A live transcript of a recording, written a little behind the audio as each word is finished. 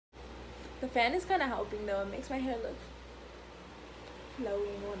The fan is kind of helping though. It makes my hair look flowy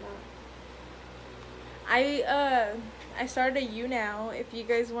and whatnot. I started a YouNow. If you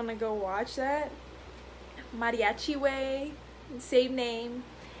guys want to go watch that, Mariachiweyy, same name.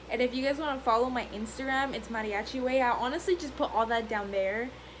 And if you guys want to follow my Instagram, it's Mariachiweyy. I honestly just put all that down there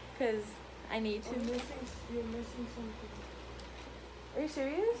because I need to. You're missing something. Are you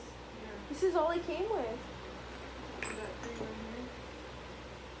serious? Yeah. This is all it came with. That thing right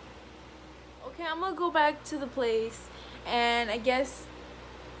here. Okay, I'm gonna go back to the place, and I guess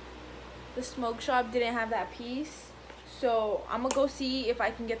the smoke shop didn't have that piece, so I'm gonna go see if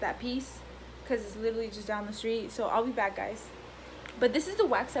I can get that piece because it's literally just down the street. So I'll be back, guys. But this is the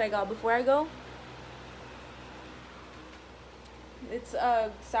wax that I got before I go. It's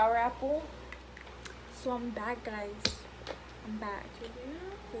a sour apple. So I'm back, guys. I'm back.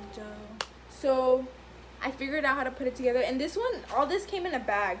 Good job. So I figured out how to put it together, and this one, all this came in a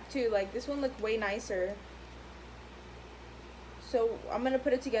bag too. Like this one looked way nicer. So I'm gonna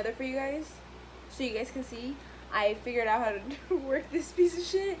put it together for you guys so you guys can see. I figured out how to work this piece of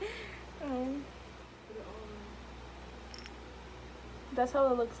shit. That's how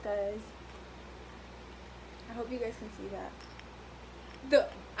it looks, guys. I hope you guys can see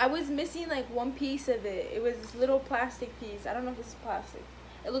that. I was missing like one piece of it. It was this little plastic piece. I don't know if this is plastic.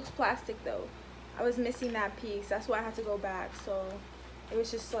 It looks plastic though. I was missing that piece. That's why I had to go back. So it was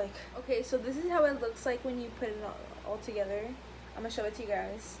just like, okay, so this is how it looks like when you put it all together. I'm gonna show it to you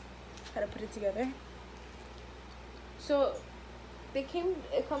guys how to put it together. So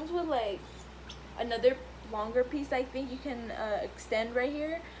it comes with like another longer piece I think you can extend right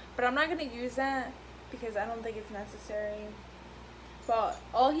here, but I'm not gonna use that because I don't think it's necessary. But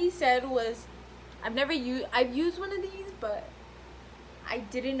all he said was, I've used one of these, but I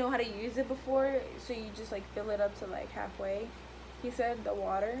didn't know how to use it before, so you just like fill it up to like halfway. He said the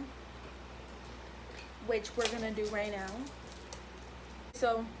water, which we're gonna do right now.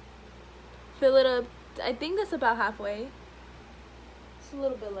 So fill it up, I think that's about halfway. It's a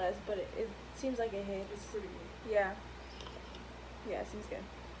little bit less, but it seems like it hit. It's pretty good. Yeah, it seems good.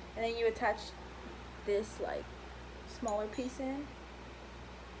 And then you attach this like smaller piece in,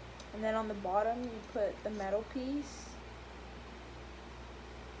 and then on the bottom you put the metal piece,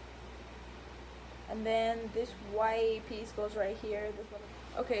 and then this white piece goes right here.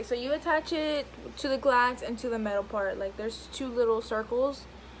 Okay, so you attach it to the glass and to the metal part. Like there's two little circles,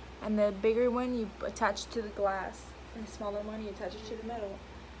 and the bigger one you attach to the glass, and the smaller one you attach it to the metal.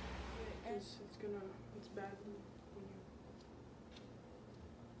 It's bad when you.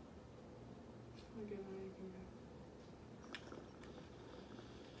 Okay, now you can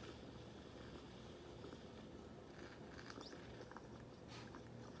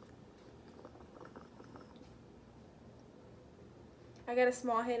I got a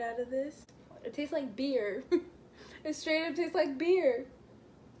small hit out of this. It tastes like beer. It straight up tastes like beer.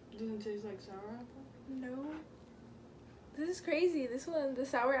 Doesn't it taste like sour apple? No. This is crazy. This one, the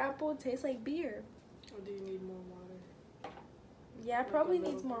sour apple, tastes like beer. Or do you need more water? Yeah, it probably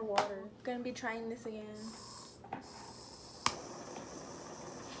needs more water. Gonna be trying this again.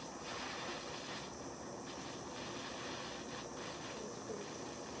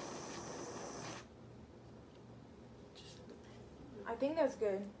 I think that's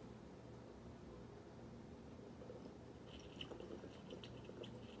good.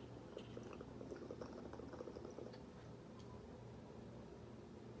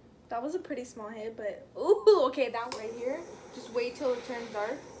 That was a pretty small hit, but ooh, okay, that one right here. Just wait till it turns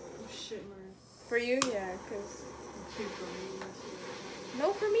dark. Oh shit, man. For you, yeah, cause It's too for me.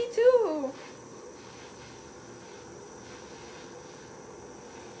 no, for me too.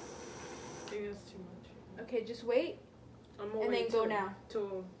 I think that's too much. Okay, just wait. I'm gonna And wait then go now.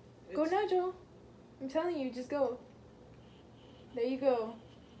 Till Go now, Joe. I'm telling you, just go. There you go.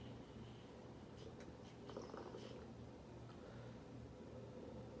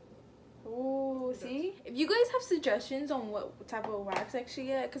 Ooh, see? If you guys have suggestions on what type of wax I should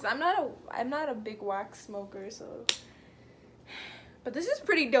get, because I'm not a big wax smoker, so. But this is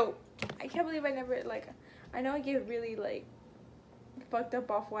pretty dope. I can't believe I never I know I get really fucked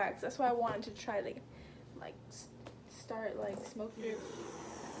up off wax. That's why I wanted to try start smoking.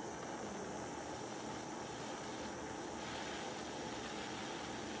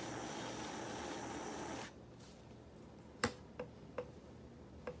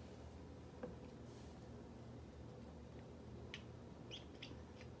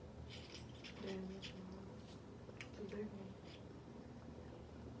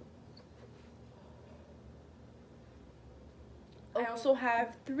 Yeah. I also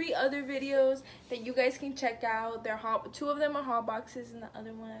have 3 other videos that you guys can check out. They're 2 of them are haul boxes, and the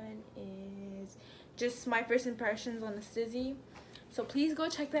other one is just my first impressions on the stizzy. So please go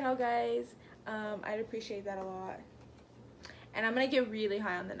check that out, guys. I'd appreciate that a lot. And I'm gonna get really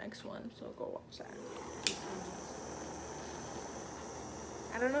high on the next one, so go watch that.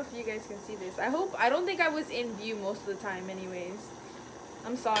 I don't know if you guys can see this. I don't think I was in view most of the time anyways.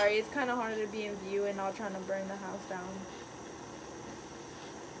 I'm sorry, it's kind of hard to be in view and not trying to burn the house down.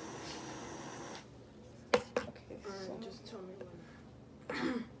 Okay, so just tell me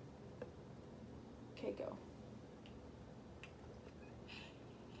when. Okay, go.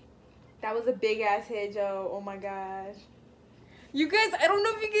 That was a big ass hit, Joe. Oh my gosh. You guys, I don't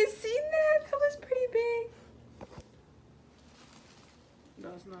know if you guys seen that. That was pretty big.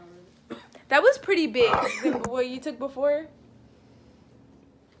 That's not really. That was pretty big than what you took before.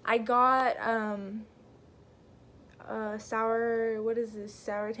 I got sour, what is this?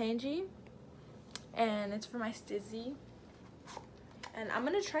 Sour tangy. And it's for my stizzy. And I'm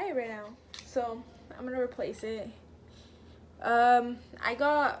gonna try it right now. So I'm gonna replace it. I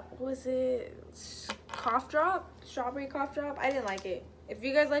got, what was it? Cough drop? Strawberry cough drop. I didn't like it. If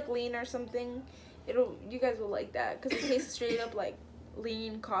you guys like lean or something, you guys will like that, because it tastes straight up like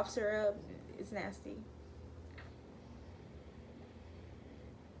lean cough syrup. It's nasty.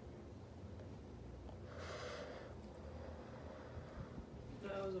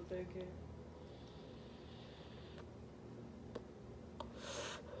 That was a big hit.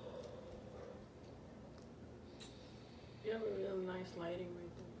 You have a really nice lighting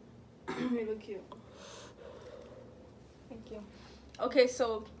right there. You look cute. Thank you. Okay,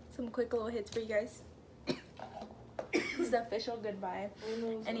 so some quick little hits for you guys. This is the official goodbye.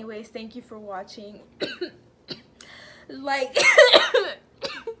 Anyways, thank you for watching. Like,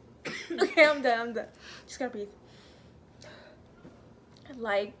 okay, I'm done. Just gotta breathe.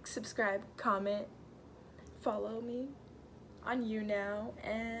 Like, subscribe, comment, follow me on YouNow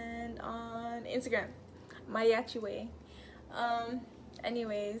and on Instagram, Mariachiweyy.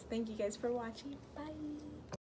 Anyways, thank you guys for watching. Bye.